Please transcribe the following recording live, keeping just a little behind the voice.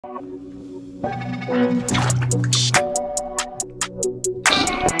Wow.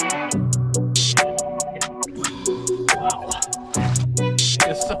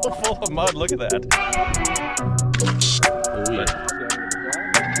 It's so full of mud, look at that. Oh yeah.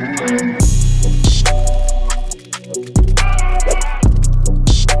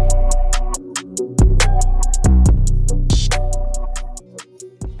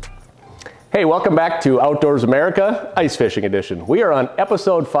 Hey, welcome back to Outdoors America Ice Fishing Edition. We are on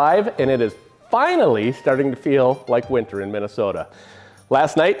episode 5 and it is finally starting to feel like winter in Minnesota.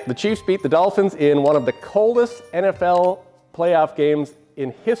 Last night, the Chiefs beat the Dolphins in one of the coldest NFL playoff games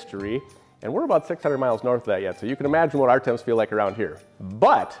in history, and we're about 600 miles north of that yet, so you can imagine what our temps feel like around here.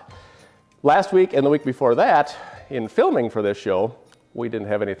 But last week and the week before that, in filming for this show, we didn't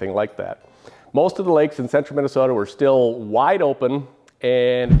have anything like that. Most of the lakes in central Minnesota were still wide open,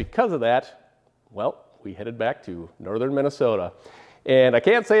 and because of that, well, we headed back to northern Minnesota. And I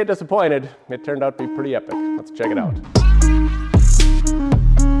can't say it disappointed. It turned out to be pretty epic. Let's check it out.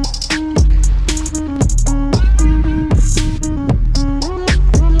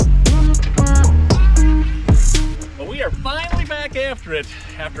 Well, we are finally back after it,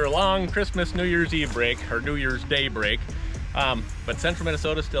 after a long Christmas, New Year's Eve break, or New Year's Day break. But central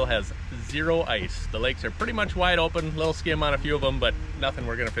Minnesota still has zero ice. The lakes are pretty much wide open, little skim on a few of them, but nothing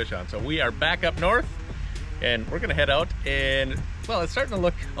we're gonna fish on. So we are back up north and we're gonna head out and, well, it's starting to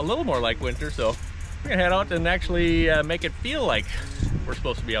look a little more like winter, so we're gonna head out and actually make it feel like we're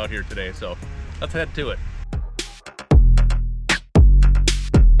supposed to be out here today. So let's head to it.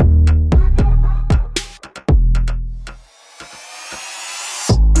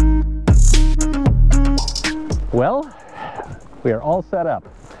 Well, we are all set up.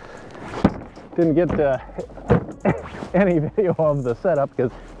 Didn't get any video of the setup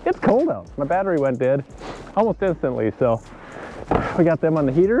because it's cold out. My battery went dead almost instantly, so we got them on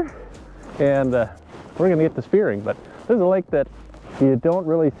the heater and we're gonna get to spearing. But this is a lake that you don't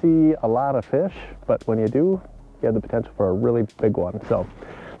really see a lot of fish, but when you do, you have the potential for a really big one. So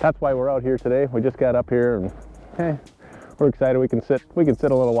that's why we're out here today. We just got up here and we're excited. We can sit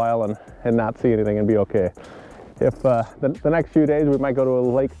a little while and not see anything and be okay. If the next few days we might go to a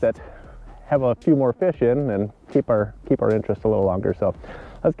lake that have a few more fish in and keep our interest a little longer. So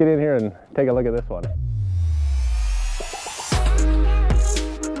let's get in here and take a look at this one.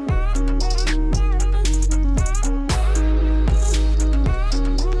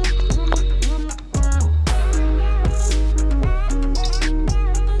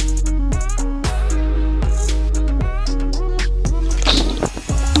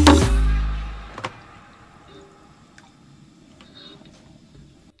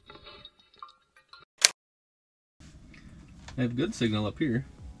 I have good signal up here.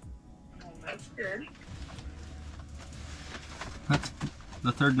 Oh, that's good. That's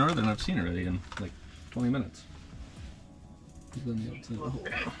the third northern I've seen already in like 20 minutes.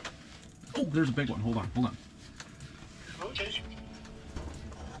 Okay. Oh, there's a big one. Hold on, hold on. Okay.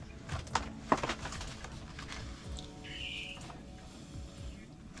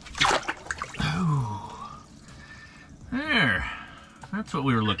 Oh, there. That's what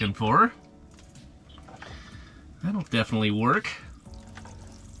we were looking for. That'll definitely work.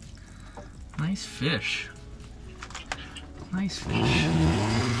 Nice fish. Nice fish.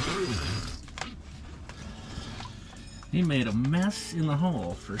 He made a mess in the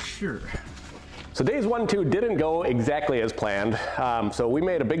hole for sure. So days 1 and 2 didn't go exactly as planned. So we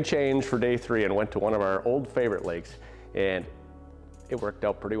made a big change for day 3 and went to one of our old favorite lakes, and it worked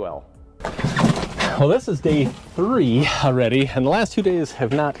out pretty well. Well, this is day 3 already, and the last 2 days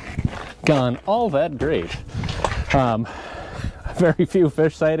have not gone all that great. Very few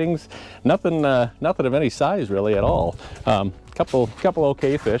fish sightings, nothing of any size really at all. Couple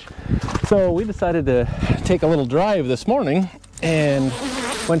okay fish. So we decided to take a little drive this morning and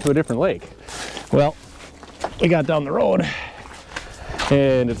went to a different lake. Well, we got down the road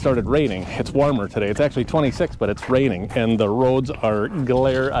and it started raining. It's warmer today. It's actually 26, but it's raining and the roads are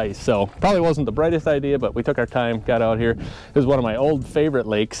glare ice. So probably wasn't the brightest idea, but we took our time, got out here. It was one of my old favorite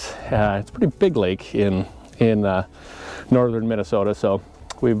lakes. It's a pretty big lake in northern Minnesota, so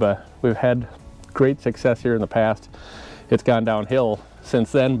we've had great success here in the past. It's gone downhill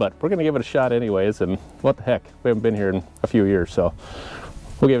since then, but we're gonna give it a shot anyways, and what the heck, we haven't been here in a few years, so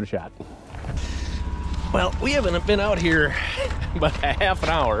we'll give it a shot. Well, we haven't been out here but a half an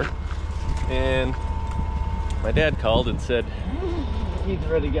hour, and my dad called and said he's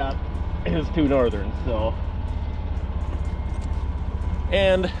already got his 2 northerns, so.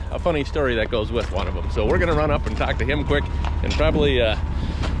 And a funny story that goes with one of them. So we're gonna run up and talk to him quick and probably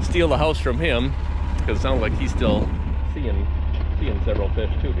steal the house from him, because it sounds like he's still seeing seeing several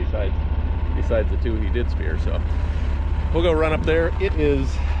fish too besides the two he did spear. So we'll go run up there. It is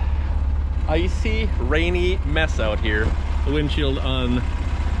icy, rainy mess out here. The windshield on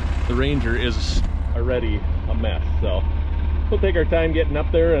the Ranger is already a mess. So we'll take our time getting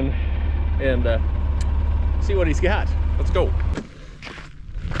up there and see what he's got. Let's go.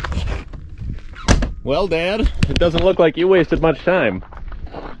 Well, Dad, it doesn't look like you wasted much time.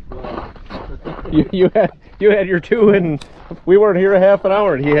 You had your two, and we weren't here a half an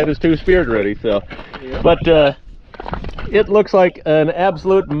hour, and he had his two speared ready. So, yeah. But it looks like an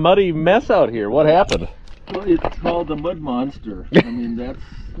absolute muddy mess out here. What happened? Well, it's called the mud monster. I mean, that's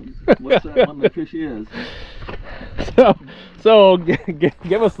what's that one the fish is. So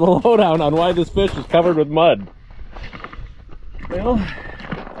give us the lowdown on why this fish is covered with mud. Well,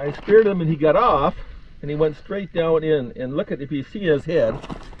 I speared him and he got off and he went straight down in, and look at, if you see his head,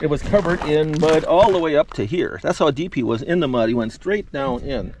 it was covered in mud all the way up to here. That's how deep he was in the mud. He went straight down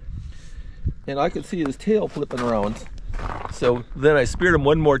in, and I could see his tail flipping around. So then I speared him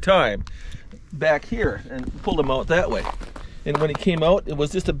one more time back here and pulled him out that way. And when he came out, it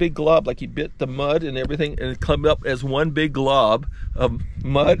was just a big glob, like he bit the mud and everything, and it came up as one big glob of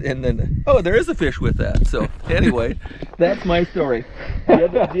mud, and then, oh, there is a fish with that. So anyway, that's my story.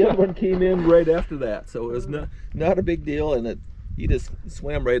 The other one came in right after that, so it was not a big deal, and he just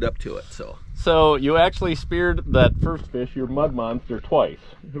swam right up to it. So you actually speared that first fish, your mud monster, twice.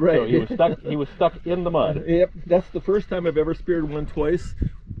 Right. So he was stuck in the mud. Yep, that's the first time I've ever speared one twice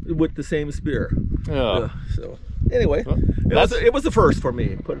with the same spear. So anyway, it was the first for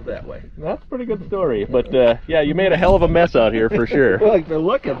me, put it that way. That's a pretty good story, but yeah, you made a hell of a mess out here for sure. Well, if you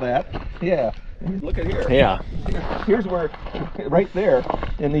look at that, yeah, look at here. Yeah. Here's where, right there,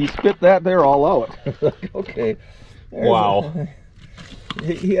 and he spit that there all out. Okay. Wow.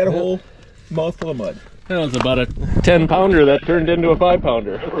 He had a whole mouthful of mud. That was about a 10-pounder that turned into a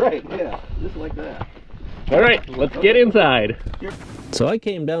 5-pounder. Right, yeah, just like that. All right, let's get inside. So I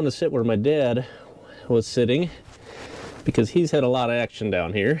came down to sit where my dad was sitting because he's had a lot of action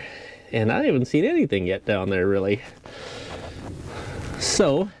down here, and I haven't seen anything yet down there really.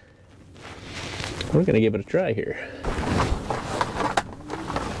 So we're gonna give it a try here.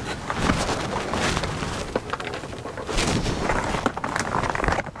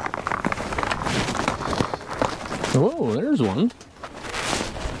 Whoa, there's one.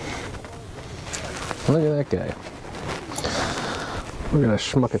 Look at that guy. We're gonna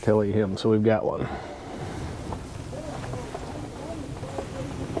schmuckatelli him, so we've got one.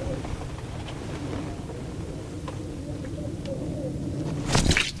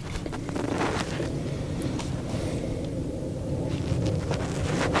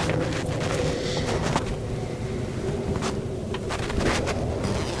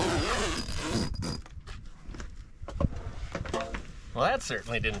 Well, that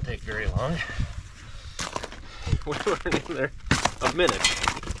certainly didn't take very long. We weren't in there a minute,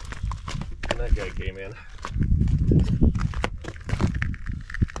 and that guy came in.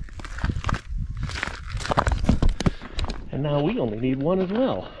 And now we only need one as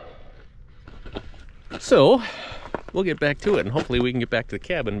well. So we'll get back to it, and hopefully we can get back to the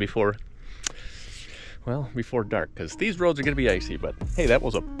cabin before dark, because these roads are going to be icy. But hey, that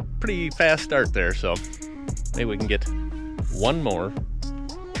was a pretty fast start there, so maybe we can get one more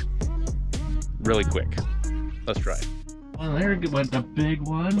really quick. Let's try it. Well, there went the big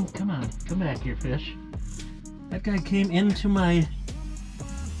one. Come on, come back here, fish. That guy came into my...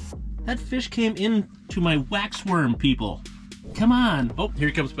 That fish came into my waxworm, people. Come on. Oh, here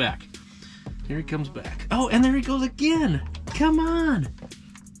he comes back. Here he comes back. Oh, and there he goes again. Come on.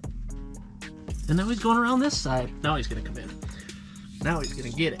 And now he's going around this side. Now he's gonna come in. Now he's gonna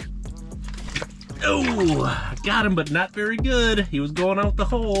get it. Oh, I got him, but not very good. He was going out the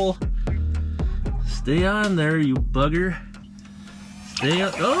hole. Stay on there, you bugger. Stay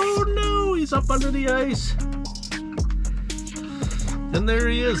on. Oh no, he's up under the ice. And there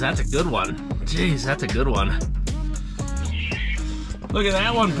he is. That's a good one. Jeez, that's a good one. Look at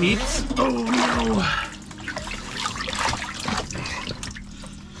that one, peeps. Oh no.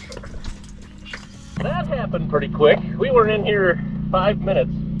 That happened pretty quick. We were in here 5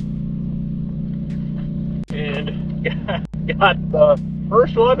 minutes. And got the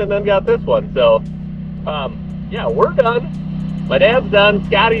first one and then got this one. So, yeah, we're done. My dad's done.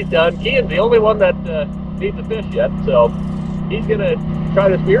 Scotty's done. Kean's the only one that needs a fish yet. So he's gonna try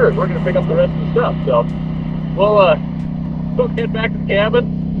to spear and we're gonna pick up the rest of the stuff. So we'll head back to the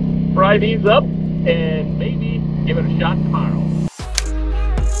cabin, fry these up, and maybe give it a shot tomorrow.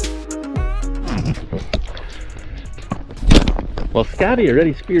 Well, Scotty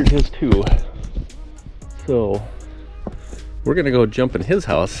already speared his too. So we're gonna go jump in his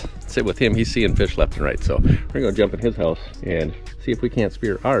house, sit with him. He's seeing fish left and right, so we're gonna go jump in his house and see if we can't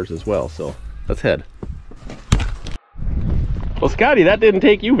spear ours as well. So let's head. Well, Scotty, that didn't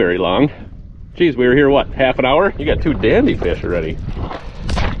take you very long. Geez, we were here, what, half an hour? You got 2 dandy fish already.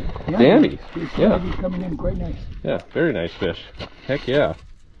 Yeah, dandy. Yeah. Coming in quite nice. Yeah, very nice fish. Heck yeah.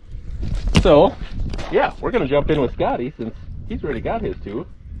 So, yeah, we're gonna jump in with Scotty since he's already got his two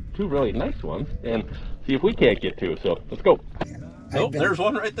really nice ones, and see if we can't get 2. So let's go. Oh, there's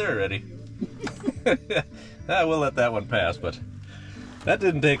one right there, Eddie. We'll let that one pass, but that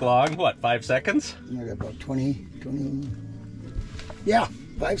didn't take long. What, 5 seconds? I got about 20. Yeah,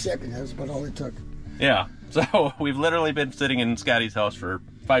 5 seconds. That's about all it took. Yeah. So we've literally been sitting in Scotty's house for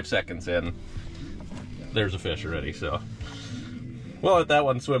 5 seconds, and there's a fish already. So we'll let that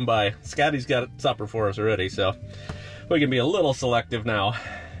one swim by. Scotty's got supper for us already, so we can be a little selective now.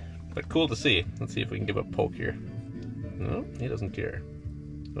 But cool to see. Let's see if we can give a poke here. No, he doesn't care.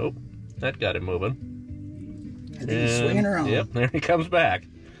 Oh, that got him moving. I think he's swinging around. Yep, there he comes back.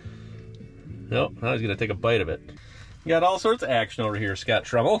 Nope, now he's gonna take a bite of it. You got all sorts of action over here, Scott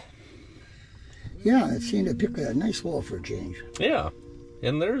Trummel. Yeah, it seemed to pick a nice hole for a change. Yeah,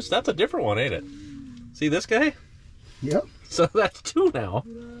 and that's a different one, ain't it? See this guy? Yep. So that's 2 now.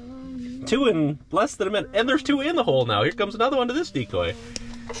 2 in less than a minute, and there's 2 in the hole now. Here comes another one to this decoy.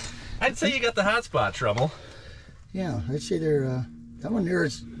 I'd say you got the hot spot, Trummel. Yeah, I'd say they're, that one there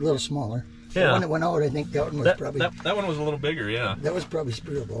is a little smaller. Yeah. The one that went out, I think that one was probably... That one was a little bigger, yeah. That was probably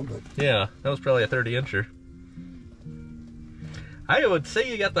spearable, but... Yeah, that was probably a 30-incher. I would say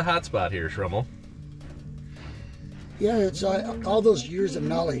you got the hot spot here, Trummel. Yeah, it's all those years of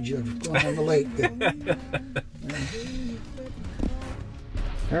knowledge of going on the lake.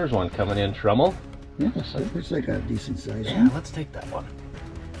 There's one coming in, Trummel. Yeah, it's like a decent size. Yeah, let's take that one.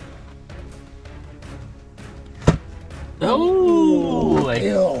 Oh,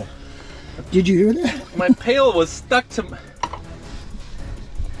 pail. Did you hear that? My pail was stuck to my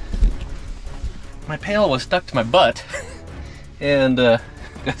butt, and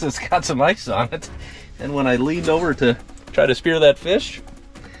because it's got some ice on it. And when I leaned over to try to spear that fish,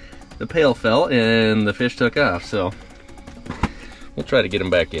 the pail fell and the fish took off. So we'll try to get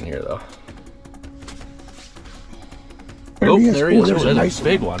him back in here, though. Oh, there he is. That's a nice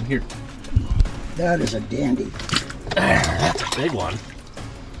big one here. That is a dandy. That's a big one.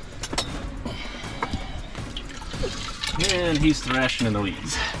 And he's thrashing in the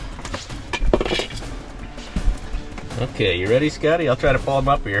weeds. Okay, you ready, Scotty? I'll try to pull him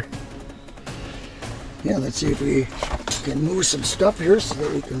up here. Yeah, let's see if we can move some stuff here so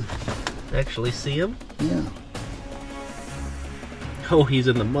that we can actually see him. Yeah. Oh, he's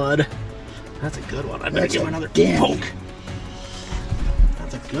in the mud. That's a good one. I better give him another poke.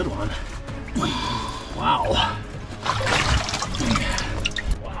 That's a good one. Wow.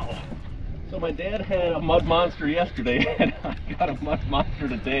 Wow. So my dad had a mud monster yesterday, and I got a mud monster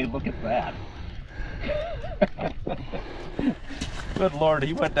today. Look at that. Good Lord,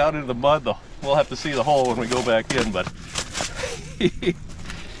 he went down into the mud. We'll have to see the hole when we go back in, but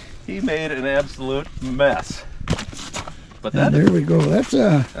he made an absolute mess. But that there we go. That's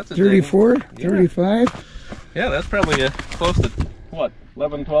a 34, 35. Yeah, that's probably close to, what,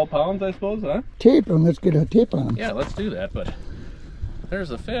 11, 12 pounds, I suppose, huh? Tape him. Let's get a tape on him. Yeah, let's do that. But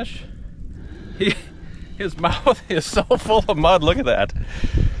there's a fish. His mouth is so full of mud. Look at that.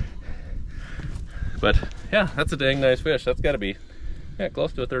 But yeah, that's a dang nice fish. That's got to be, yeah,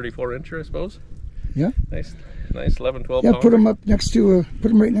 close to a 34-incher, I suppose. Yeah. Nice 11, 12 yeah, pounder. put him up next to,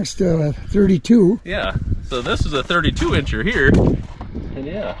 put him right next to 32. Yeah, so this is a 32-incher here. And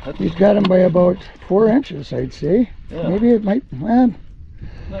yeah. He's got him by about 4 inches, I'd say. Yeah. Maybe it might, well,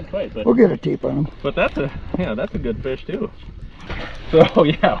 not quite, but we'll get a tape on him. But that's a good fish too. So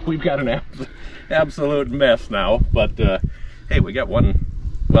yeah, we've got an absolute mess now. But hey, we got one.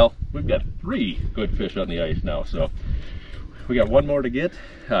 Well, we've got 3 good fish on the ice now. So we got one more to get.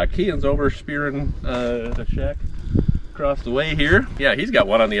 Kean's over spearing the shack across the way here. Yeah, he's got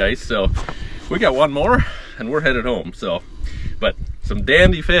one on the ice. So we got one more, and we're headed home. So, but some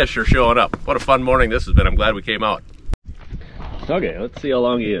dandy fish are showing up. What a fun morning this has been. I'm glad we came out. Okay, let's see how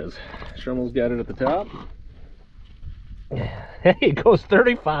long he is. Strummel's got it at the top. Hey, it goes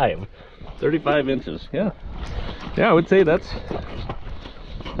 35 inches. Yeah, I would say that's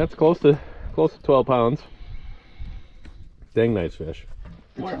close to 12 pounds. Dang nice fish.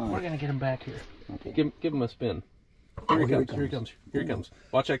 We're gonna get him back here. Okay. Give him a spin. Here he comes.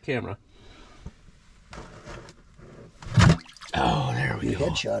 Watch that camera. Oh, there we go.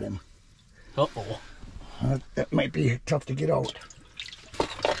 Headshot him. Uh-oh. That might be tough to get out.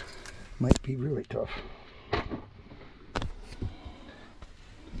 Might be really tough.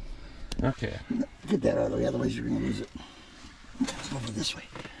 Okay. Get that out of the way, otherwise you're going to lose it. Let's over this way.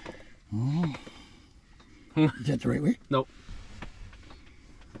 Is that the right way? Nope.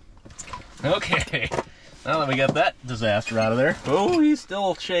 Okay. Now that we got that disaster out of there. Oh, he's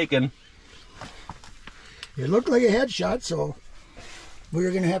still shaking. It looked like a headshot, so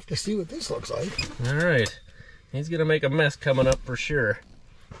we're going to have to see what this looks like. All right. He's going to make a mess coming up for sure.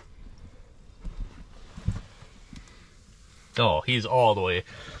 Oh, he's all the way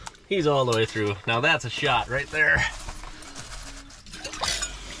through. Now that's a shot right there.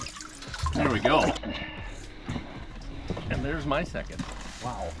 There we go. And there's my second.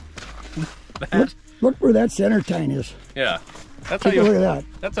 Wow. Look where that center tine is. Yeah. That's Take a look at that.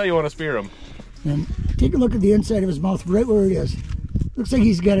 That's how you want to spear him. And take a look at the inside of his mouth, right where it is. Looks like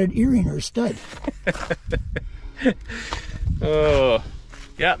he's got an earring or a stud. Oh,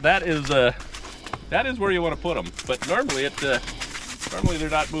 yeah. That is where you want to put them. But normally normally they're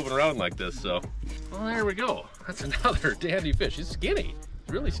not moving around like this. So, well, there we go. That's another dandy fish. He's skinny.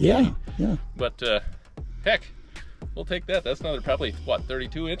 He's really skinny. Yeah. But heck, we'll take that. That's another probably what,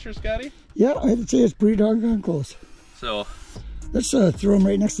 32 inches, Scotty? Yeah, I'd say it's pretty doggone close. So let's throw them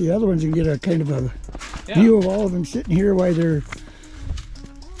right next to the other ones and get a kind of a view of all of them sitting here while they're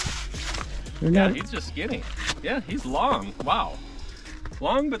not. Yeah, he's just skinny. Yeah, he's long. Wow,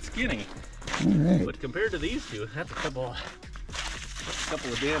 long but skinny. All right. But compared to these two, that's a couple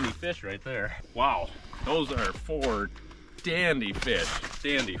of dandy fish right there. Wow, those are 4 dandy fish.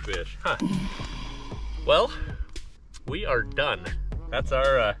 Dandy fish, huh? Well, we are done. That's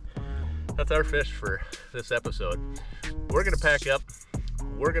our fish for this episode. We're gonna pack up.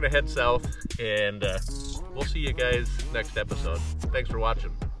 We're gonna head south, and we'll see you guys next episode. Thanks for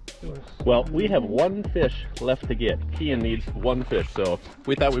watching. Well, we have 1 fish left to get. Kian needs 1 fish, so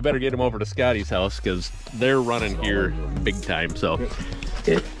we thought we better get him over to Scotty's house because they're running here big time. So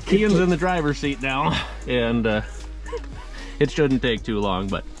Kian's in the driver's seat now, and it shouldn't take too long,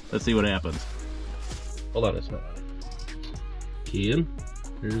 but let's see what happens. Hold on a second. Kian,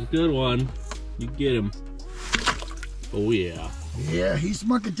 there's a good one. You get him. Oh yeah. Yeah, he's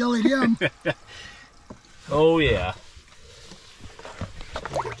muckatellied him. Oh yeah.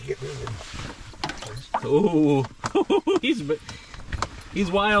 Oh,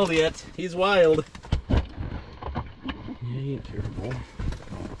 he's wild yet. He's wild. He ain't terrible.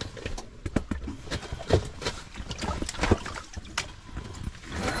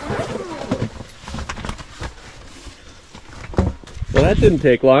 Well, that didn't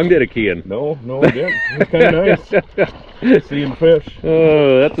take long, did it, Kian? No, it didn't. It's kind of nice. Seeing fish.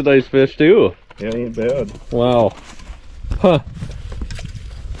 Oh, that's a nice fish too. Yeah, ain't bad. Wow. Huh.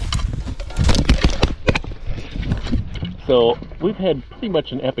 So we've had pretty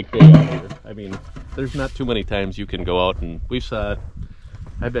much an epic day out here. I mean, there's not too many times you can go out, and we've saw,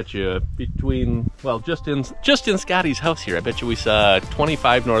 I bet you between, well, just in Scotty's house here, I bet you we saw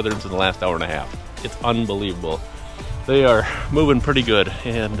 25 northerns in the last hour and a half. It's unbelievable. They are moving pretty good,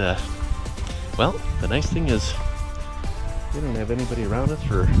 and well, the nice thing is we don't have anybody around us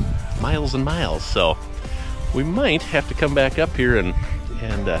for miles and miles, so we might have to come back up here and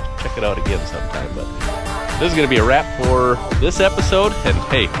check it out again sometime. But this is going to be a wrap for this episode, and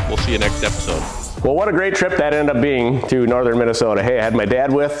hey, we'll see you next episode. Well, what a great trip that ended up being to northern Minnesota. Hey, I had my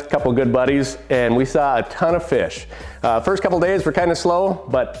dad with, a couple good buddies, and we saw a ton of fish. First couple days were kind of slow,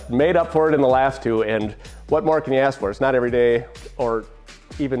 but made up for it in the last 2, and what more can you ask for? It's not every day, or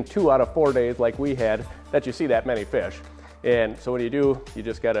even 2 out of 4 days like we had, that you see that many fish. And so when you do, you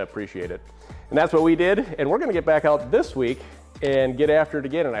just gotta appreciate it. And that's what we did, and we're gonna get back out this week and get after it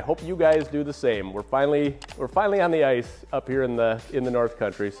again, and I hope you guys do the same. We're finally on the ice up here in the North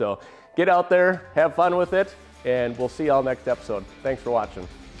Country, so get out there, have fun with it, and we'll see y'all next episode. Thanks for watching.